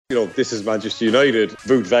this is Manchester United,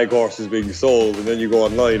 Wout Weghorst is being sold, and then you go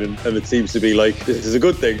online and it seems to be like, this is a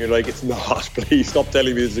good thing. You're like, it's not. Please stop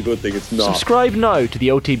telling me it's a good thing. It's not. Subscribe now to the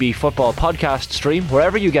OTB Football Podcast stream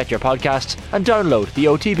wherever you get your podcasts and download the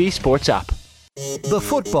OTB Sports app. The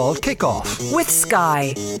Football Kickoff with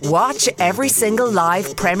Sky. Watch every single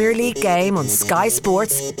live Premier League game on Sky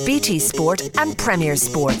Sports, BT Sport and Premier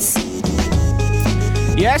Sports.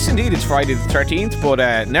 Yes, indeed, it's Friday the 13th,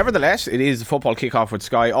 but nevertheless, it is the Football Kickoff with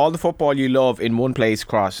Sky. All the football you love in one place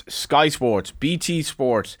across Sky Sports, BT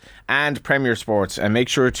Sport and Premier Sports. And make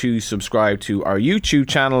sure to subscribe to our YouTube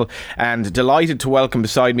channel. And delighted to welcome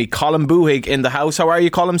beside me Colm Buig in the house. How are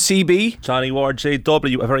you, Colm, CB? Johnny Ward,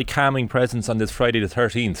 JW, a very calming presence on this Friday the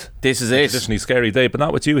 13th. This is it. Traditionally scary day, but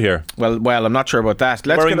not with you here. Well, I'm not sure about that.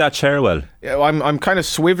 Wearing that chair well. I'm kind of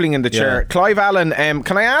swivelling in the chair. Clive Allen,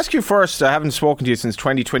 can I ask you first, I haven't spoken to you since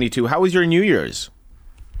 2022, how was your New Year's?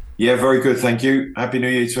 Yeah, very good, thank you. Happy New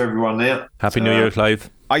Year to everyone there. Happy New Year, Clive.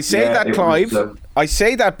 I say that, Clive, I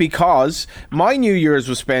say that because my New Year's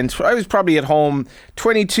was spent, I was probably at home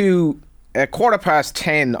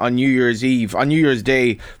 10:15 on New Year's Eve, on New Year's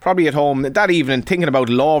Day, probably at home that evening thinking about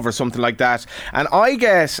love or something like that, and I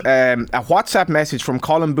get a WhatsApp message from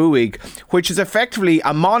Colm Buig, which is effectively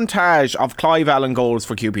a montage of Clive Allen goals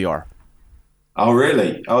for QPR. Oh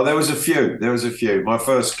really? Oh, there was a few. My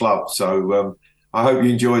first club, so I hope you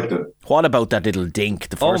enjoyed them. What about that little dink,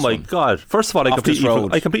 the first one? Oh my God. First of all, I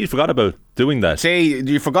completely forgot about doing that. Say,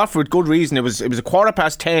 you forgot for good reason. It was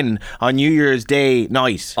 10:15 on New Year's Day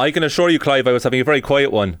night. I can assure you, Clive, I was having a very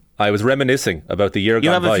quiet one. I was reminiscing about the year gone by.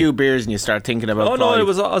 You have a few beers and you start thinking about Clive. No, it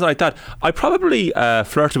was like that. I probably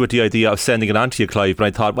flirted with the idea of sending it on to you, Clive, but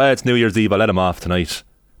I thought, well, it's New Year's Eve, I'll let him off tonight.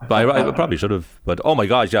 But I probably should have. But oh my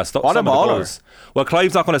God, yeah, what a baller. Well,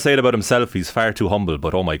 Clive's not going to say it about himself. He's far too humble.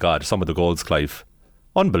 But oh my God, some of the goals, Clive,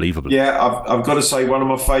 unbelievable. Yeah, I've got to say one of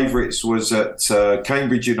my favourites was at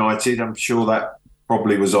Cambridge United. I'm sure that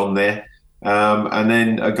probably was on there. And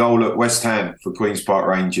then a goal at West Ham for Queen's Park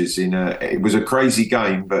Rangers. It was a crazy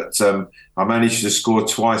game, but I managed to score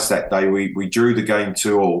twice that day. We drew the game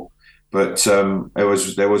 2-2. But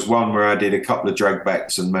there was one where I did a couple of drag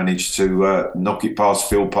backs and managed to knock it past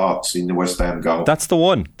Phil Parkes in the West Ham goal. That's the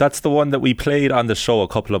one that we played on the show a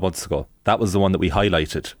couple of months ago. That was the one that we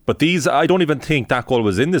highlighted. But these, I don't even think that goal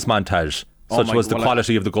was in this montage. Such was the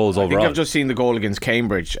quality of the goals overall. I think I've just seen the goal against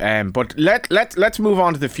Cambridge. But let's move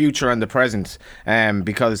on to the future and the present,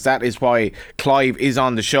 because that is why Clive is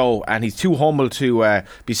on the show, and he's too humble to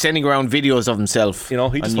be sending around videos of himself. He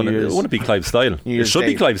just wouldn't be Clive's style. It should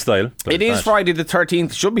be Clive's style. It is Friday the 13th.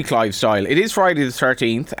 It should be Clive's style. It is Friday the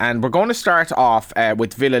 13th, and we're going to start off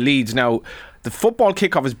with Villa Leeds. Now, the Football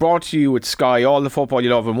Kickoff is brought to you with Sky. All the football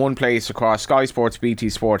you love in one place across Sky Sports,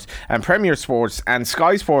 BT Sports and Premier Sports. And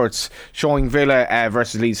Sky Sports showing Villa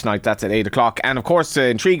versus Leeds tonight. That's at 8 o'clock. And of course, the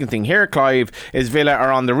intriguing thing here, Clive, is Villa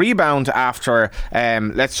are on the rebound after,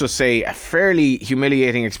 let's just say, a fairly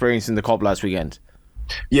humiliating experience in the Cup last weekend.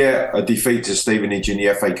 Yeah, a defeat to Stevenage in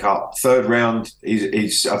the FA Cup. Third round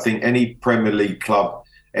is I think, any Premier League club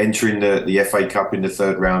entering the FA Cup in the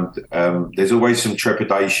third round, there's always some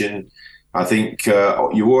trepidation. I think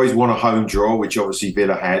you always want a home draw, which obviously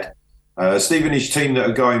Villa had. Stevenage team that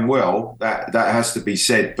are going well, that has to be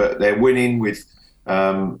said, but they're winning with,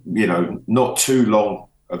 not too long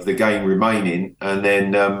of the game remaining. And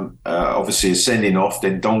then obviously a sending off,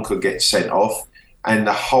 then Donker gets sent off and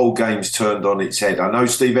the whole game's turned on its head. I know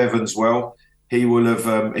Steve Evans well. He will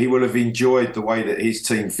have enjoyed the way that his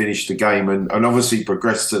team finished the game and obviously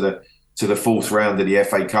progressed to the fourth round of the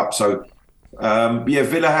FA Cup. So,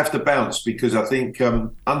 Villa have to bounce because I think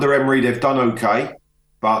under Emery they've done okay,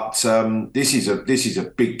 but this is a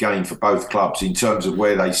big game for both clubs in terms of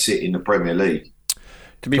where they sit in the Premier League.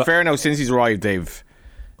 To be fair, now since he's arrived, they've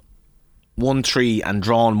won 3 and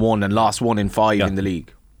drawn 1 and lost 1 in 5 in the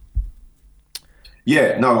league.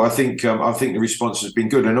 Yeah, no, I think the response has been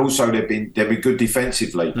good, and also they've been good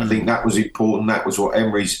defensively. I think that was important. That was what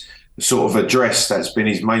Emery's sort of addressed. That's been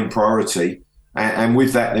his main priority. And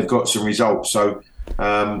with that, they've got some results. So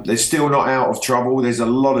they're still not out of trouble. There's a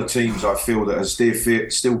lot of teams, I feel, that are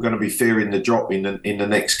still going to be fearing the drop in the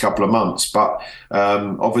next couple of months. But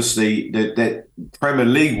obviously, the Premier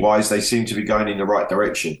League-wise, they seem to be going in the right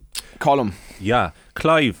direction. Colm. Yeah.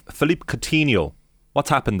 Clive, Philippe Coutinho, what's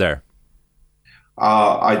happened there?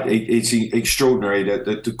 It's extraordinary.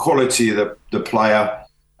 The quality of the player...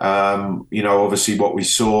 obviously what we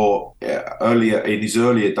saw earlier in his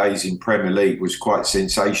earlier days in Premier League was quite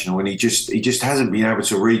sensational, and he just hasn't been able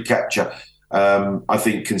to recapture. I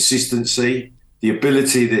think consistency, the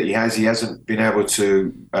ability that he hasn't been able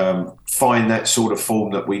to find that sort of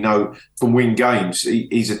form that we know can win games.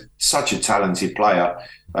 He's such a talented player.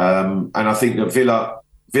 And I think that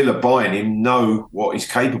Villa buying him know what he's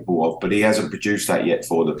capable of, but he hasn't produced that yet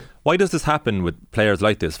for them. Why does this happen with players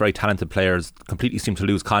like this? Very talented players completely seem to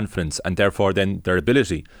lose confidence and therefore then their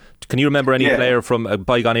ability. Can you remember any player from a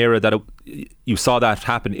bygone era that you saw that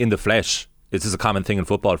happen in the flesh? Is this a common thing in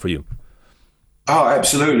football for you? Oh,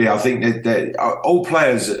 absolutely. I think that all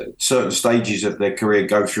players at certain stages of their career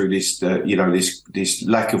go through this, this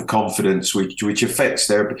lack of confidence, which affects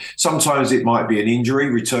their. Sometimes it might be an injury,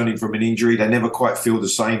 returning from an injury. They never quite feel the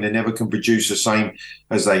same. They never can produce the same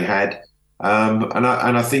as they had. And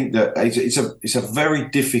I think that it's a very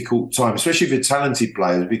difficult time, especially for talented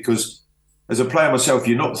players, because as a player myself,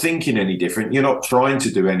 you're not thinking any different. You're not trying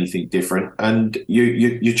to do anything different, and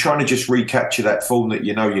you're trying to just recapture that form that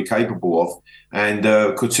you know you're capable of. And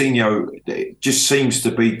Coutinho just seems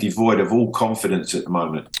to be devoid of all confidence at the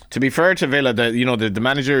moment. To be fair to Villa, the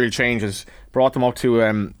managerial changes brought them up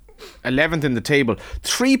to 11th in the table,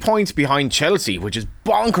 3 points behind Chelsea, which is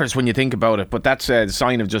bonkers when you think about it, but that's a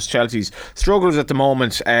sign of just Chelsea's struggles at the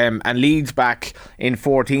moment. And Leeds back in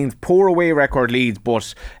 14th, poor away record Leeds,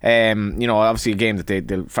 but obviously a game that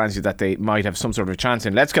they'll fancy that they might have some sort of a chance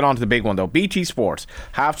in. Let's get on to the big one though. BT Sport,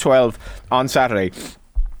 12:30 on Saturday.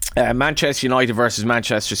 Manchester United versus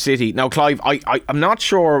Manchester City. Now, Clive, I'm not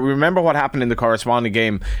sure. Remember what happened in the corresponding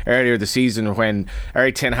game earlier this season when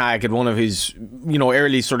Erik ten Hag had one of his,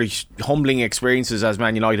 early sort of humbling experiences as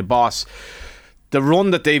Man United boss. The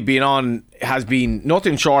run that they've been on has been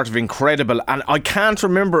nothing short of incredible, and I can't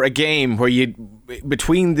remember a game where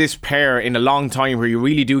between this pair in a long time where you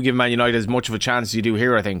really do give Man United as much of a chance as you do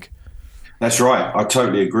here, I think. That's right. I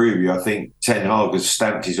totally agree with you. I think Ten Hag has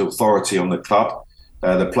stamped his authority on the club.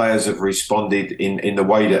 The players have responded in the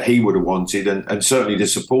way that he would have wanted, and certainly the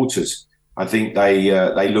supporters. I think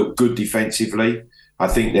they look good defensively. I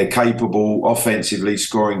think they're capable offensively,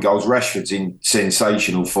 scoring goals. Rashford's in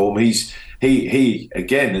sensational form. He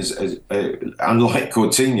again, as unlike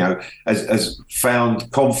Coutinho, has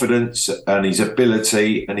found confidence and his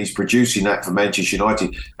ability, and he's producing that for Manchester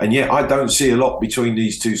United. And yet, I don't see a lot between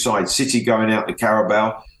these two sides. City going out to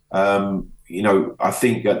Carabao. I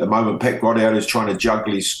think at the moment Pep Guardiola is trying to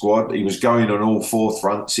juggle his squad. He was going on all four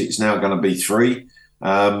fronts. It's now going to be 3.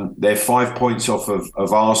 They're 5 points off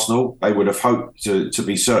of Arsenal. They would have hoped to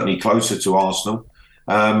be certainly closer to Arsenal.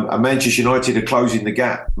 And Manchester United are closing the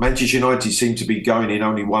gap. Manchester United seem to be going in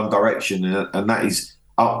only one direction, and that is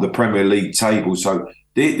up the Premier League table. So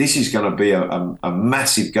this is going to be a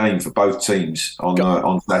massive game for both teams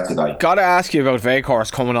on Saturday. Got to ask you about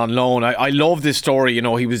Weghorst coming on loan. I love this story.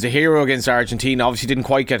 He was the hero against Argentina. Obviously didn't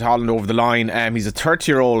quite get Holland over the line. He's a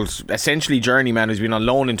 30-year-old, essentially journeyman who's been on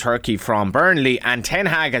loan in Turkey from Burnley, and Ten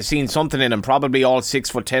Hag has seen something in him, probably all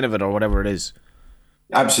 6'10" of it or whatever it is.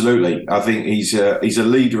 Absolutely. I think he's a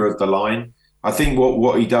leader of the line. I think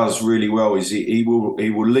what he does really well is he will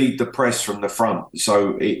lead the press from the front.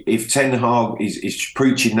 So if Ten Hag is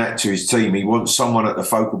preaching that to his team, he wants someone at the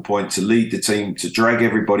focal point to lead the team, to drag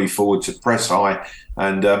everybody forward, to press high,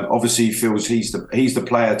 and obviously he feels he's the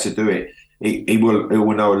player to do it. He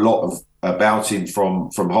will know a lot about him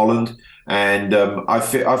from Holland. And I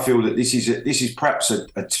feel that this is perhaps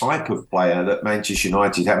a type of player that Manchester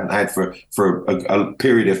United haven't had for a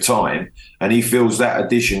period of time, and he feels that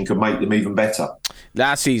addition can make them even better.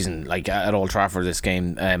 Last season, like at Old Trafford, this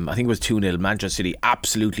game, I think it was 2-0. Manchester City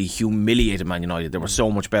absolutely humiliated Man United. They were so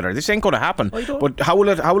much better. This ain't going to happen. But how will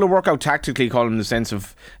it work out tactically, Colin, in the sense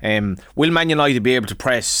of will Man United be able to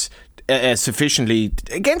press sufficiently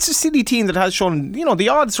against a City team that has shown, the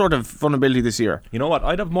odd sort of vulnerability this year? You know what?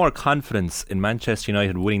 I'd have more confidence in Manchester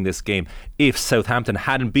United winning this game if Southampton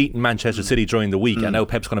hadn't beaten Manchester City during the week, and now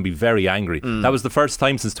Pep's going to be very angry. That was the first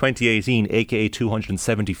time since 2018, aka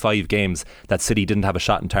 275 games, that City didn't have a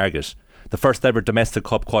shot on target. The first ever domestic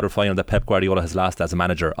cup quarter-final that Pep Guardiola has lost as a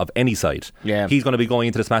manager of any side. Yeah. He's going to be going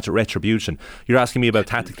into this match at retribution. You're asking me about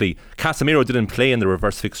tactically. Casemiro didn't play in the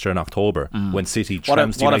reverse fixture in October when City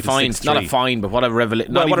trounced United 6-3. Not a fine, but what a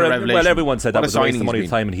revelation. Well, everyone said that was a waste of money of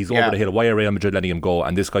time and he's over the hill. Why are Real Madrid letting him go?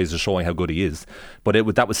 And this guy's just showing how good he is. But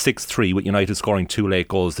that was 6-3 with United scoring 2 late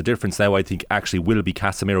goals. The difference now, I think, actually will be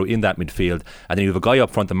Casemiro in that midfield. And then you have a guy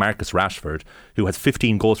up front, the Marcus Rashford, who has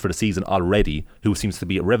 15 goals for the season already, who seems to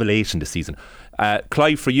be a revelation this season.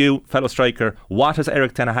 Clive, for you, fellow striker, what has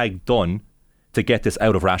Erik ten Hag done to get this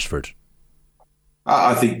out of Rashford?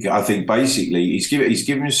 I think basically he's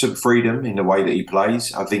given him some freedom in the way that he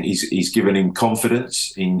plays. I think he's given him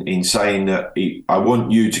confidence in saying that I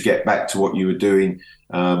want you to get back to what you were doing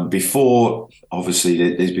Before,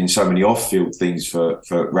 obviously, there's been so many off-field things for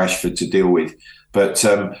Rashford to deal with. But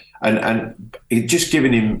and it just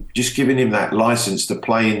giving him that license to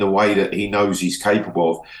play in the way that he knows he's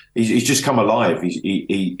capable of. He's just come alive.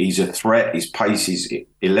 He's a threat. His pace is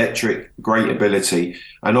electric, great ability,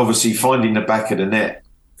 and obviously finding the back of the net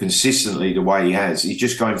consistently the way he has. He's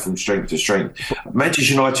just going from strength to strength.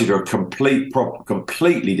 Manchester United are a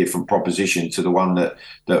completely different proposition to the one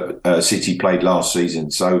that City played last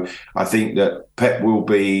season. So I think that Pep will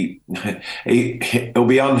be he'll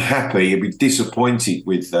be unhappy. He'll be disappointed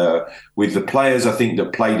with the players I think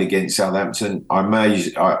that played against Southampton.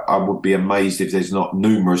 I would be amazed if there's not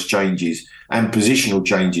numerous changes and positional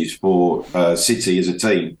changes for City as a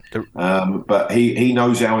team. But he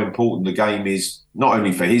knows how important the game is, not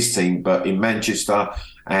only for his team, but in Manchester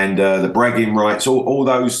and the bragging rights, all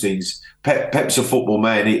those things. Pep's a football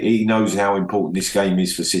man. He knows how important this game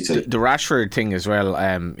is for City. The Rashford thing as well,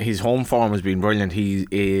 his home form has been brilliant. He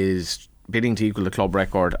is bidding to equal the club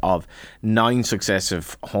record of 9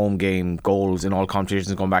 successive home game goals in all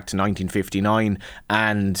competitions going back to 1959,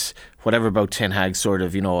 and whatever about Ten Hag's sort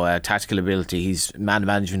of tactical ability, his man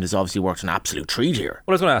management has obviously worked an absolute treat here.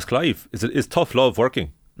 Well, I was going to ask Clive, is tough love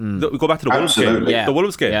working? We go back to the Wolves game. Yeah. The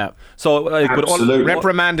Wolves game. Yeah. So,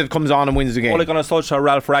 reprimanded comes on and wins the game. Ole Gunnar Solskjaer,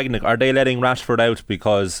 Ralph Rangnick, are they letting Rashford out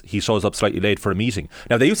because he shows up slightly late for a meeting?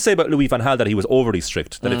 Now, they used to say about Louis van Gaal that he was overly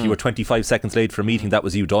strict, that if you were 25 seconds late for a meeting, that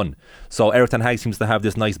was you done. So Erik ten Hag seems to have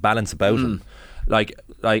this nice balance about him.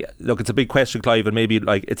 Look, it's a big question, Clive, and maybe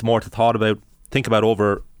it's more to think about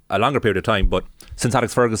over a longer period of time. But since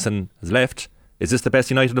Alex Ferguson has left, is this the best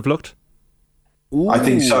United have looked? Ooh. I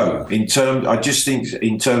think so. I just think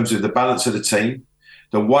in terms of the balance of the team,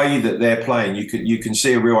 the way that they're playing, you can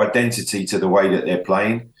see a real identity to the way that they're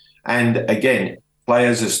playing. And again,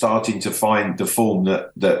 players are starting to find the form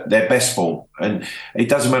that their best form. And it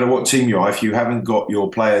doesn't matter what team you are, if you haven't got your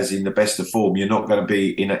players in the best of form, you're not going to be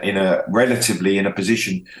in a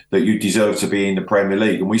position that you deserve to be in the Premier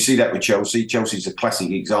League. And we see that with Chelsea. Chelsea's a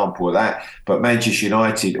classic example of that. But Manchester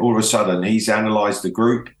United, all of a sudden, he's analysed the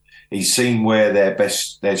group. He's seen where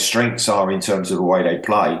their strengths are in terms of the way they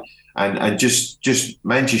play, and just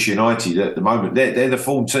Manchester United at the moment, they're the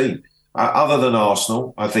form team. Other than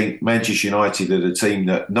Arsenal, I think Manchester United are the team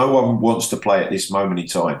that no one wants to play at this moment in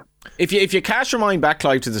time. If you cast your mind back,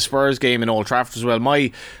 Clive, to the Spurs game in Old Trafford as well,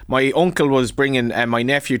 my uncle was bringing my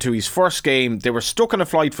nephew to his first game. They were stuck on a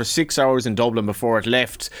flight for 6 hours in Dublin before it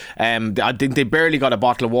left. I think they barely got a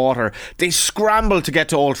bottle of water. They scrambled to get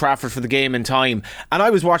to Old Trafford for the game in time. And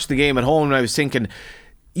I was watching the game at home and I was thinking,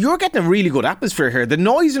 you're getting a really good atmosphere here. The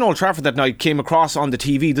noise in Old Trafford that night came across on the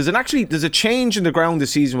TV. There's a change in the ground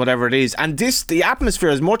this season, whatever it is. And the atmosphere,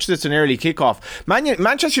 as much as it's an early kickoff,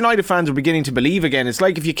 Manchester United fans are beginning to believe again. It's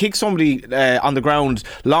like if you kick somebody on the ground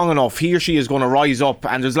long enough, he or she is going to rise up.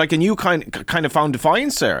 And there's like a new kind of found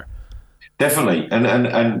defiance there. Definitely,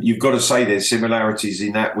 and you've got to say there's similarities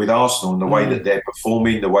in that with Arsenal and the way that they're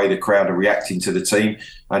performing, the way the crowd are reacting to the team,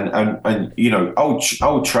 and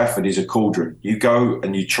Old Trafford is a cauldron. You go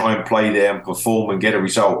and you try and play there and perform and get a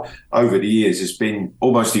result. Over the years, it's been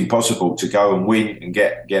almost impossible to go and win and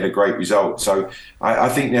get a great result. So I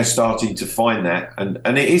think they're starting to find that, and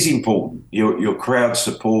it is important. Your crowd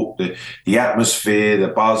support, the atmosphere, the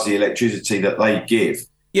buzz, the electricity that they give.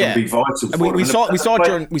 Yeah, be vital for we saw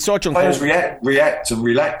during players react and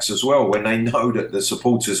relax as well when they know that the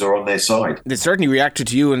supporters are on their side. They certainly reacted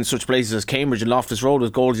to you in such places as Cambridge and Loftus Road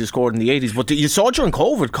with goals you scored in the 80s. But you saw during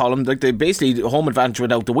COVID, Colin, like they basically home advantage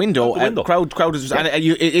went out the window. Crowd is, and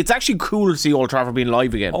it's actually cool to see Old Trafford being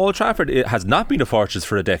live again. Old Trafford has not been a fortress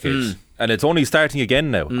for a decade. And it's only starting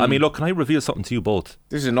again now. I mean, look, can I reveal something to you both?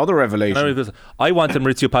 This is another revelation. I wanted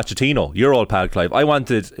Maurizio Pochettino, your old pal Clive. I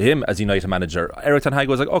wanted him as United manager. Erik ten Hag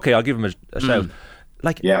was like, okay, I'll give him a shout.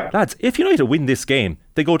 Lads, if United win this game,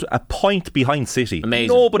 they go to a point behind City.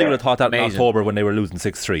 Amazing. Nobody would have thought that in October when they were losing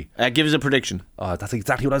 6-3. Give us a prediction. That's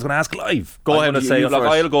exactly what I was going to ask Clive. Go ahead.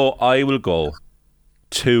 I will go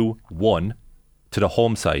 2-1 to the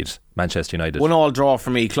home side, Manchester United. 1-1 draw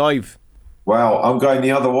for me, Clive. Well, I'm going the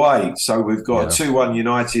other way. So we've got 2-1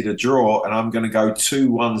 United, a draw, and I'm going to go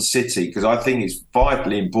 2-1 City because I think it's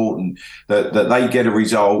vitally important that they get a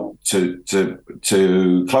result to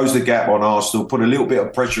close the gap on Arsenal, put a little bit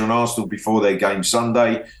of pressure on Arsenal before their game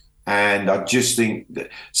Sunday. And I just think that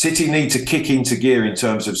City need to kick into gear in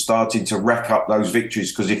terms of starting to rack up those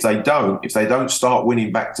victories because if they don't start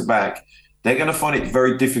winning back-to-back, they're going to find it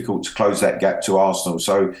very difficult to close that gap to Arsenal.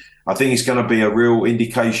 So I think it's going to be a real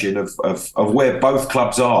indication of where both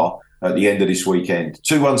clubs are at the end of this weekend.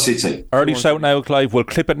 2-1 City. Early shout now, Clive. We'll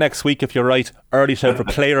clip it next week if you're right. Early shout for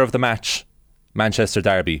player of the match. Manchester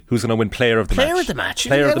derby. Who's going to win player of the match? Player of the match.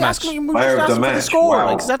 Player of the match. Player of the match. Score. Wow.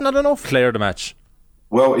 Like, is that not enough? Player of the match.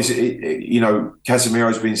 Well,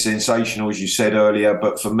 Casemiro's been sensational, as you said earlier,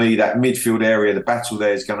 but for me, that midfield area, the battle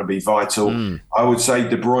there is going to be vital. I would say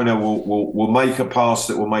De Bruyne will make a pass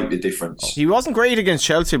that will make the difference. He wasn't great against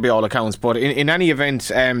Chelsea by all accounts, but in any event,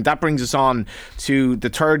 that brings us on to the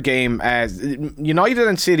third game. United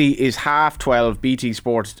and City is 12:30, BT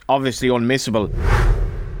Sport, obviously unmissable.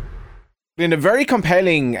 In a very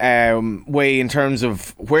compelling way in terms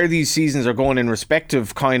of where these seasons are going in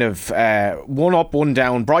respective kind of one up, one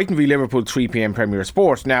down. Brighton v Liverpool, 3 p.m. Premier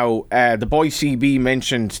Sport. Now, the boy CB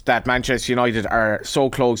mentioned that Manchester United are so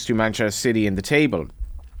close to Manchester City in the table.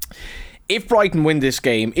 If Brighton win this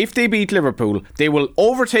game, if they beat Liverpool, they will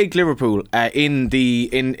overtake Liverpool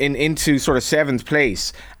into sort of 7th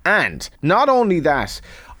place. And not only that,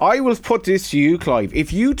 I will put this to you, Clive.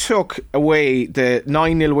 If you took away the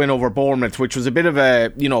 9-0 win over Bournemouth, which was a bit of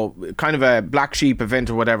a, kind of a black sheep event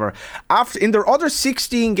or whatever, in their other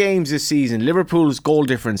 16 games this season, Liverpool's goal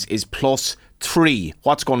difference is +3.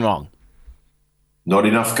 What's gone wrong? Not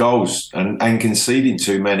enough goals and conceding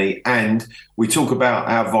too many. And we talk about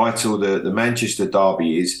how vital the Manchester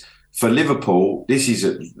derby is. For Liverpool, this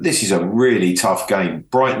is a really tough game.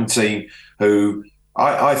 Brighton team who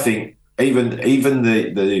I think even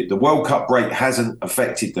the World Cup break hasn't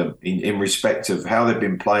affected them in respect of how they've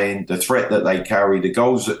been playing, the threat that they carry, the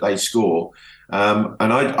goals that they score.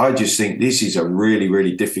 And I just think this is a really,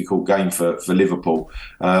 really difficult game for Liverpool.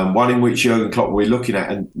 One in which Jurgen Klopp we're looking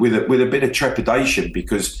at, and with a bit of trepidation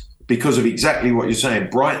because of exactly what you're saying.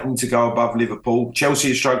 Brighton to go above Liverpool.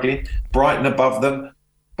 Chelsea is struggling. Brighton above them.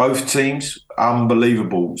 Both teams,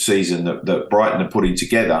 unbelievable season that Brighton are putting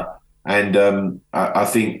together. And I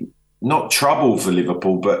think not trouble for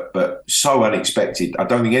Liverpool, but so unexpected. I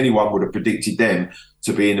don't think anyone would have predicted them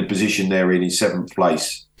to be in the position they're in 7th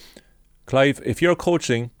place. Clive, if you're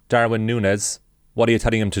coaching Darwin Núñez, what are you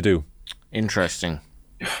telling him to do? Interesting.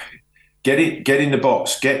 Get in the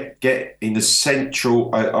box. Get in the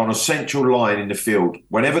central on a central line in the field.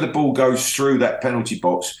 Whenever the ball goes through that penalty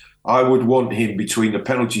box, I would want him between the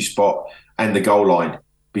penalty spot and the goal line,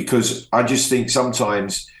 because I just think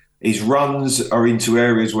sometimes his runs are into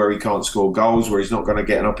areas where he can't score goals, where he's not going to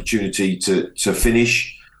get an opportunity to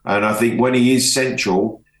finish. And I think when he is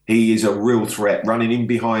central, he is a real threat, running in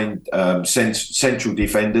behind central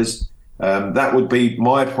defenders. That would be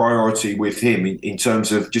my priority with him in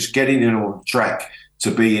terms of just getting him on track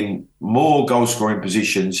to be in more goal-scoring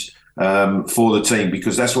positions for the team,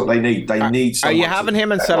 because that's what they need. They need someone. Are you having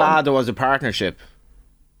him and Salah as a partnership?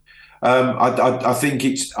 I think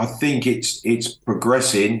it's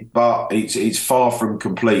progressing, but it's far from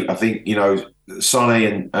complete. I think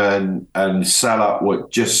Sané and Salah were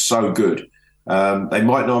just so good. They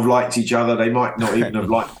might not have liked each other. They might not even have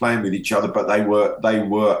liked playing with each other, but they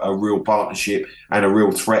were a real partnership and a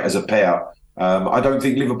real threat as a pair. I don't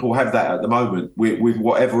think Liverpool have that at the moment. With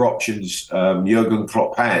whatever options Jurgen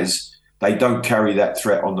Klopp has, they don't carry that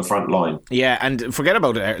threat on the front line. Yeah, and forget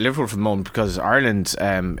about Liverpool for the moment, because Ireland's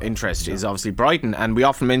interest is obviously Brighton, and we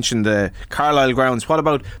often mention the Carlisle grounds. What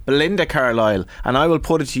about Belinda Carlisle? And I will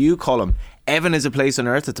put it to you, Colm. Evan is a place on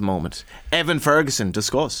earth at the moment. Evan Ferguson,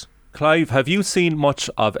 discuss. Clive, have you seen much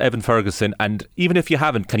of Evan Ferguson? And even if you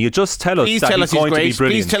haven't, can you just tell us he's going to be brilliant?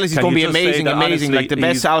 Please tell us he's going to be amazing, honestly, like the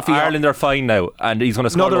best Alfie. Ireland are fine now, and he's going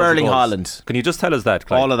to score another Erling Haaland. Can you just tell us that,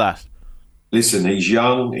 Clive? All of that. Listen, he's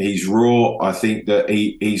young, he's raw. I think that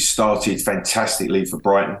he's started fantastically for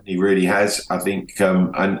Brighton. He really has. I think,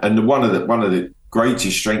 and one of the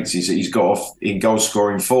greatest strengths is that he's got off in goal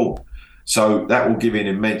scoring form. So that will give him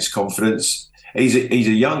immense confidence. He's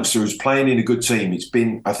a youngster who's playing in a good team.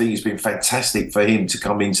 I think it's been fantastic for him to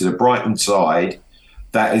come into the Brighton side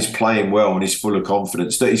that is playing well and is full of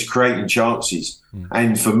confidence, that is creating chances.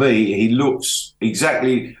 And for me, he looks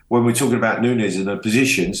exactly, when we're talking about Núñez and the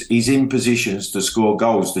positions, he's in positions to score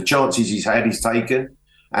goals. The chances he's had, he's taken.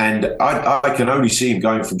 And I can only see him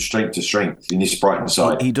going from strength to strength in this Brighton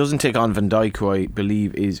side. He doesn't take on Van Dijk, who I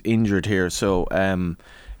believe is injured here. So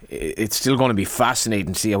it's still going to be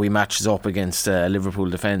fascinating to see how he matches up against Liverpool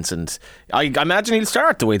defence. And I imagine he'll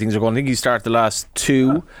start the way things are going. I think he started the last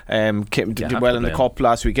two. Did well in the Cup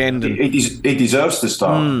last weekend. He deserves to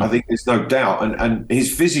start. I think there's no doubt. And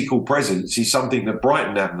his physical presence is something that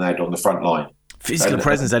Brighton haven't had on the front line. Physical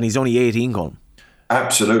presence, and he's only 18 gone.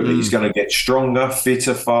 Absolutely. He's going to get stronger,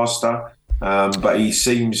 fitter, faster. But he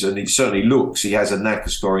seems, and he certainly looks, he has a knack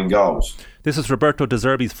of scoring goals. This is Roberto De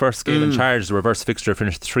Zerbi's first game in charge. The reverse fixture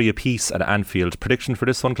finished 3 apiece at Anfield. Prediction for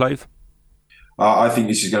this one, Clive? I think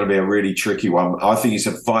this is going to be a really tricky one. I think it's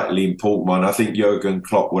a vitally important one. I think Jurgen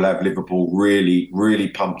Klopp will have Liverpool really, really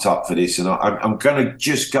pumped up for this. And I'm going to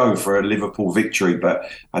just go for a Liverpool victory, but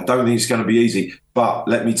I don't think it's going to be easy. But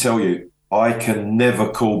let me tell you, I can never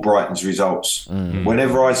call Brighton's results.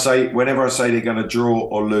 Whenever I say they're going to draw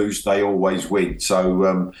or lose, they always win.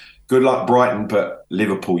 So good luck, Brighton, but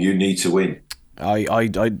Liverpool, you need to win. I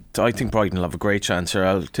think Brighton will have a great chance here.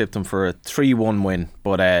 I'll tip them for a 3-1 win.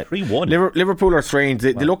 But 3-1. Liverpool are strange.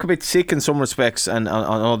 They look a bit sick in some respects, and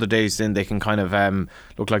on other days then they can kind of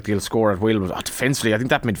look like they'll score at will. But defensively, I think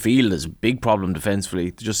that midfield is a big problem defensively.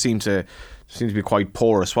 They just seem to be quite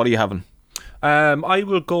porous. What are you having?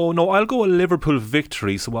 I'll go a Liverpool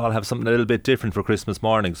victory, so I'll have something a little bit different for Christmas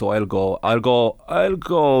morning. So I'll go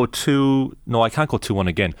 2. No, I can't go 2-1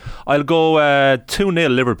 again. I'll go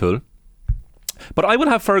 2-0 Liverpool. But I will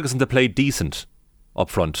have Ferguson to play decent up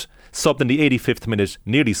front. Subbed in the 85th minute,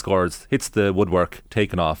 nearly scores, hits the woodwork,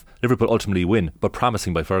 taken off. Liverpool ultimately win, but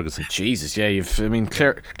promising by Ferguson. Jesus, yeah,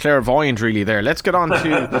 clairvoyant really there. Let's get on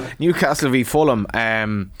to Newcastle v Fulham.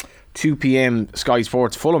 2 p.m. Sky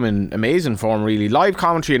Sports. Fulham in amazing form really. Live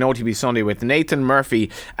commentary on OTB Sunday with Nathan Murphy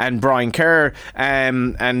and Brian Kerr.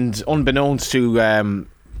 And unbeknownst to...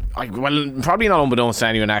 probably not unbeknownst to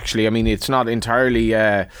anyone actually. I mean, it's not entirely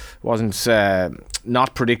wasn't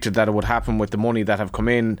not predicted that it would happen with the money that has come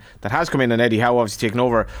in and Eddie Howe obviously taken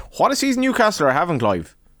over. What a season Newcastle are having,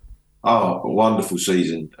 Clive. Oh, a wonderful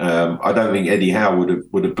season. I don't think Eddie Howe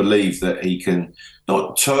would have believed that he can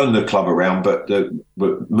not turn the club around, but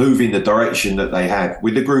move in the direction that they have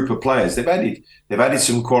with the group of players. They've added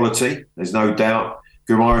some quality. There's no doubt.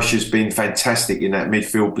 Guimaraes has been fantastic in that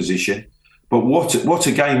midfield position. But what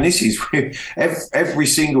a game this is! Every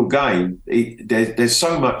single game, there's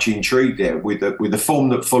so much intrigue there with the form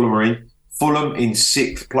that Fulham are in. Fulham in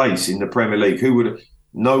 6th place in the Premier League.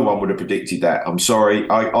 No one would have predicted that. I'm sorry,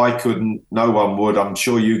 I couldn't. No one would. I'm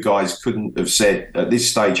sure you guys couldn't have said at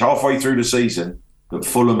this stage, halfway through the season, that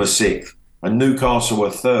Fulham are 6th and Newcastle are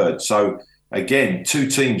 3rd. So again, 2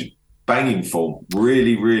 teams banging form,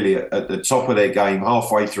 really, really at the top of their game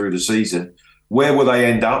halfway through the season. Where will they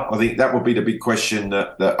end up? I think that would be the big question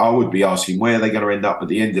that I would be asking. Where are they going to end up at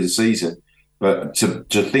the end of the season? But to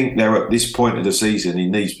think they're at this point of the season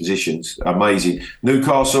in these positions, amazing.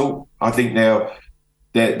 Newcastle, I think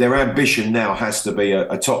their ambition now has to be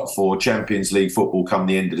a top 4 Champions League football come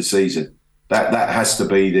the end of the season. That has to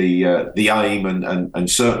be the aim and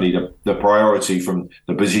certainly the priority from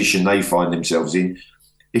the position they find themselves in.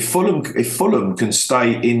 If Fulham can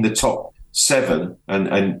stay in the top 7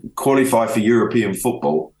 and qualify for European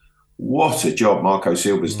football, what a job Marco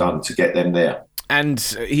Silva's done to get them there. And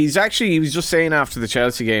he was just saying after the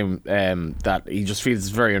Chelsea game that he just feels it's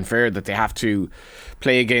very unfair that they have to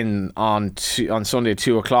play again on Sunday at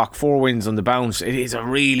 2 o'clock. 4 wins on the bounce. It is a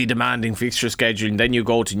really demanding fixture schedule, and then you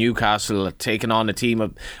go to Newcastle taking on a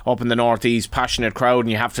team up in the northeast, passionate crowd,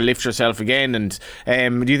 and you have to lift yourself again. And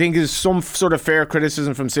do you think there's some sort of fair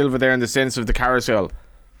criticism from Silva there in the sense of the carousel?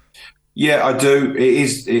 Yeah, I do.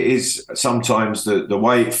 It is sometimes the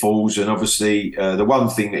way it falls, and obviously the one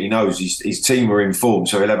thing that he knows his team are in form,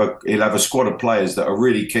 so he'll have a squad of players that are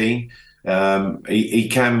really keen. He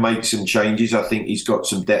can make some changes. I think he's got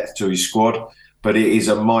some depth to his squad, but it is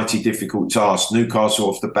a mighty difficult task. Newcastle,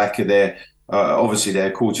 off the back of their obviously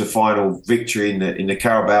their quarter-final victory in the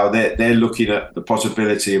Carabao, they're looking at the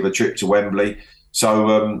possibility of a trip to Wembley.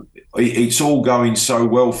 So it's all going so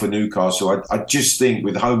well for Newcastle. I just think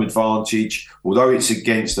with home advantage, although it's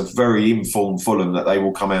against a very informed Fulham, that they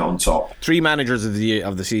will come out on top. 3 managers of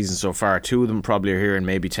the season so far. 2 of them probably are here, and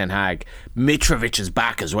maybe Ten Hag. Mitrovic is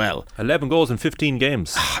back as well. 11 goals in 15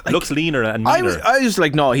 games. Looks leaner and meaner. I was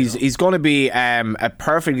like, no, he's going to be a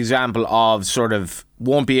perfect example of sort of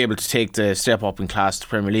won't be able to take the step up in class to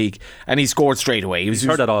Premier League, and he scored straight away. He's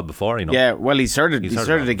heard that all before, you know. Yeah, well, he's heard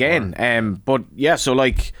it again. But yeah, so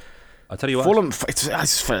like, I'll tell you what, Fulham,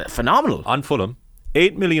 it's phenomenal. On Fulham,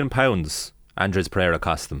 £8 million Andres Pereira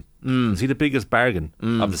cost them. Is he the biggest bargain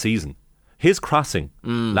of the season? His crossing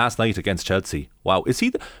last night against Chelsea. Wow, is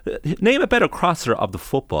he name a better crosser of the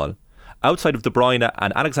football outside of De Bruyne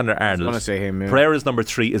and Alexander-Arnold? I was going to say him. Yeah. Pereira's number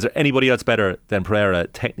 3. Is there anybody else better than Pereira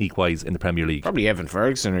technique-wise in the Premier League? Probably Evan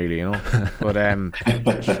Ferguson, really, you know. But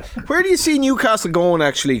where do you see Newcastle going,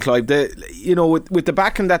 actually, Clive? With the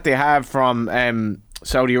backing that they have from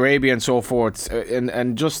Saudi Arabia and so forth,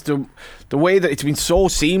 and just the way that it's been so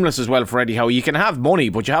seamless as well for Eddie Howe. You can have money,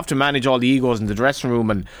 but you have to manage all the egos in the dressing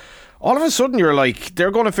room, and all of a sudden you're like,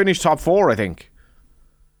 they're going to finish top 4, I think.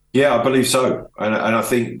 Yeah, I believe so, and I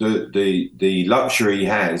think the luxury he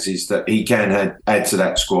has is that he can add to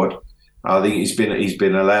that squad. I think he's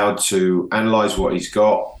been allowed to analyse what he's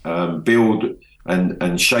got, build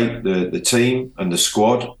and shape the team and the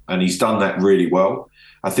squad, and he's done that really well.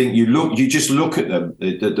 I think you just look at them,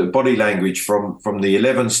 the body language from the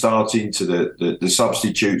 11 starting to the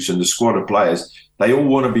substitutes and the squad of players. They all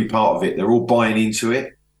want to be part of it. They're all buying into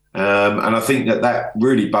it, and I think that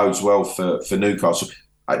really bodes well for Newcastle.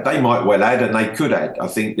 They might well add, and they could add. I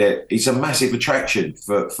think that it's a massive attraction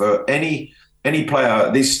for any player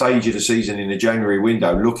at this stage of the season in the January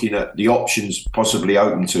window, looking at the options possibly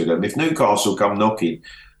open to them. If Newcastle come knocking,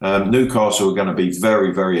 Newcastle are going to be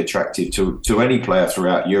very, very attractive to any player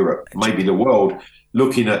throughout Europe, maybe the world,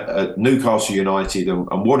 looking at Newcastle United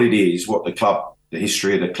and what it is, what the club, the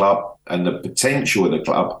history of the club and the potential of the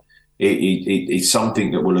club. It's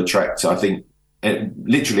something that will attract, I think,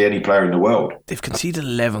 literally any player in the world. They've conceded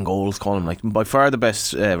 11 goals, Colin, like by far the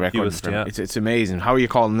best record. Yeah. It's amazing. How are you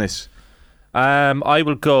calling this? I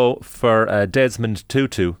will go for Desmond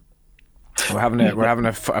Tutu. We're having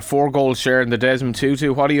a 4-goal share in the Desmond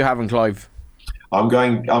Tutu. What are you having, Clive? I'm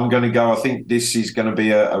going to go. I think this is going to be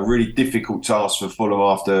a really difficult task for Fulham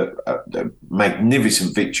after a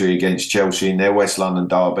magnificent victory against Chelsea in their West London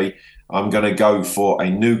derby. I'm going to go for a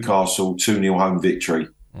Newcastle 2-0 home victory.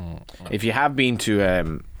 If you haven't been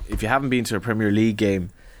to a Premier League game,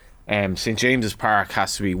 St James's Park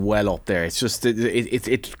has to be well up there. It's just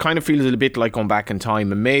it kind of feels a little bit like going back in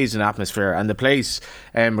time. Amazing atmosphere, and the place,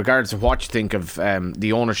 regardless of what you think of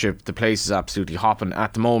the ownership, the place is absolutely hopping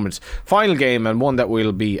at the moment. Final game, and one that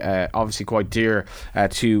will be obviously quite dear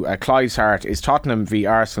to Clive's heart, is Tottenham v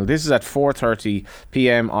Arsenal. This is at 4:30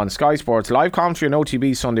 p.m. on Sky Sports. Live commentary on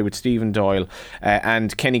OTB Sunday with Stephen Doyle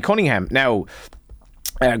and Kenny Cunningham. Now,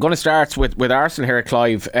 I'm going to start with Arsenal here,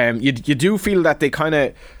 Clive. You do feel that they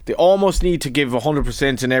almost need to give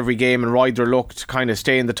 100% in every game and ride their luck to kind of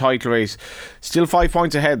stay in the title race. Still 5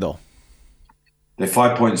 points ahead, though. They're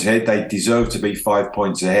 5 points ahead. They deserve to be 5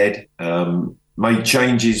 points ahead. Made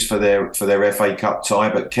changes for their FA Cup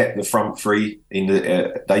tie, but kept the front three.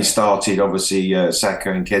 They started obviously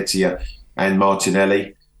Saka and Nketiah and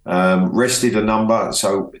Martinelli. Rested a number,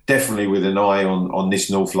 so definitely with an eye on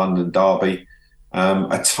this North London derby.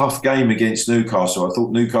 A tough game against Newcastle. I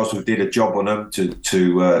thought Newcastle did a job on them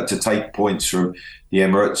to take points from the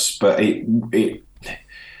Emirates, but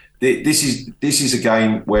this is a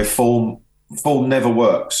game where form never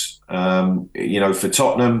works. For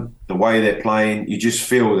Tottenham, the way they're playing, you just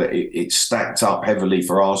feel that it's stacked up heavily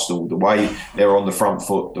for Arsenal. The way they're on the front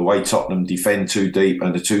foot, the way Tottenham defend too deep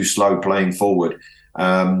and are too slow playing forward.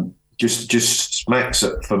 Just smacks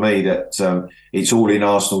it for me that it's all in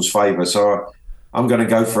Arsenal's favour. So I'm going to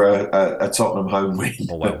go for a Tottenham home win.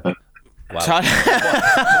 Oh, wow.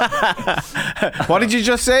 What did you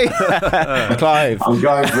just say, Clive? I'm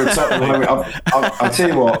going for a Tottenham home win. I'll tell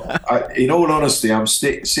you what, in all honesty, I'm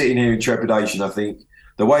sitting here in trepidation. I think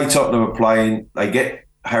the way Tottenham are playing, they get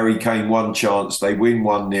Harry Kane one chance, they win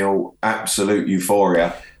 1-0, absolute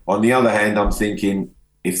euphoria. On the other hand, I'm thinking,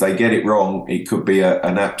 if they get it wrong, it could be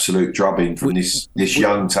an absolute drubbing from this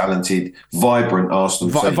young, talented, vibrant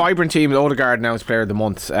Arsenal team. Vibrant team. Odegaard announced Player of the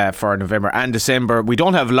Month for November and December. We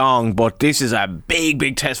don't have long, but this is a big,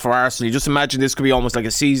 big test for Arsenal. You just imagine this could be almost like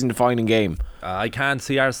a season-defining game. I can't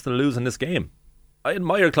see Arsenal losing this game. I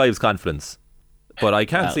admire Clive's confidence, but I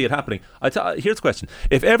can't see it happening. Here's the question.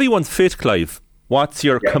 If everyone's fit, Clive, what's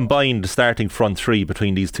your combined starting front three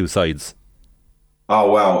between these two sides? Oh,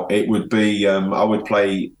 well, it would be, I would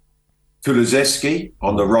play Kulusevski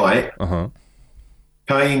on the right,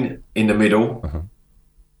 Kane in the middle,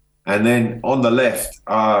 and then on the left,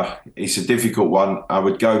 it's a difficult one. I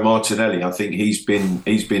would go Martinelli. I think he's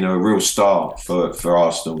been a real star for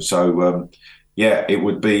Arsenal. So, it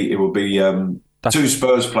would be two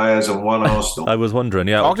Spurs players and one Arsenal. I was wondering,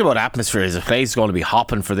 Talking about atmosphere, the place is going to be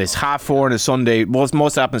hopping for this. 4:30 on a Sunday,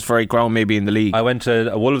 most atmospheric ground maybe in the league. I went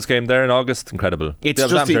to a Wolves game there in August. Incredible. It's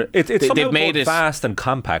just they've made it fast and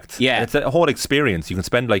compact. Yeah, it's a whole experience. You can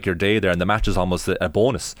spend like your day there, and the match is almost a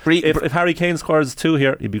bonus. If Harry Kane scores 2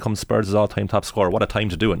 here, he becomes Spurs' all-time top scorer. What a time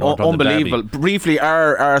to do it! Unbelievable. Briefly,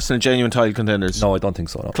 are Arsenal genuine title contenders? No, I don't think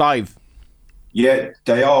so. No. Clive? Yeah,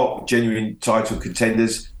 they are genuine title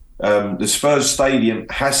contenders. The Spurs stadium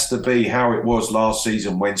has to be how it was last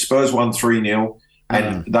season when Spurs won 3-0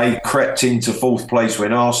 and they crept into 4th place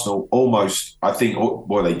when Arsenal almost, I think,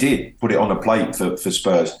 they did put it on a plate for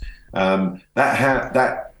Spurs.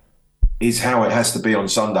 That is how it has to be on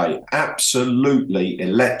Sunday. Absolutely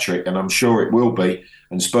electric, and I'm sure it will be.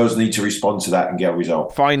 And Spurs need to respond to that and get a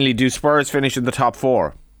result. Finally, do Spurs finish in the top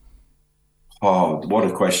 4? Oh, what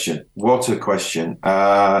a question.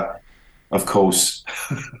 of course.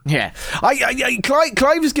 Yeah,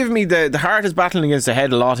 Clive has given me the heart is battling against the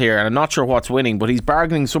head a lot here, and I'm not sure what's winning, but he's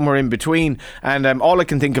bargaining somewhere in between. And all I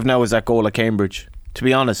can think of now is that goal at Cambridge, to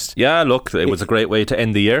be honest. Yeah, look, it was a great way to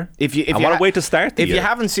end the year. What a way to start the year. If you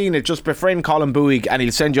haven't seen it, just befriend Colin Bouygues and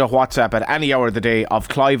he'll send you a WhatsApp at any hour of the day of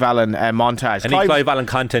Clive Allen montage. Any Clive Allen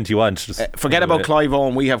content you want. Forget about Clive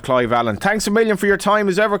Owen, we have Clive Allen. Thanks a million for your time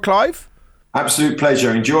as ever, Clive. Absolute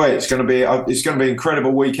pleasure. Enjoy it. It's going to be an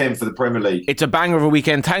incredible weekend for the Premier League. It's a banger of a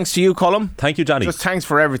weekend. Thanks to you, Colin. Thank you, Johnny. Just thanks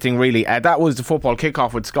for everything, really. That was the football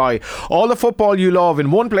kickoff with Sky. All the football you love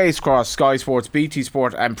in one place across Sky Sports, BT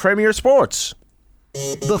Sport, and Premier Sports.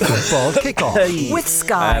 The football kickoff with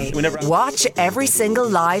Sky. Watch every single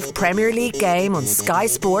live Premier League game on Sky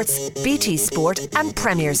Sports, BT Sport, and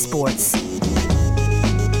Premier Sports.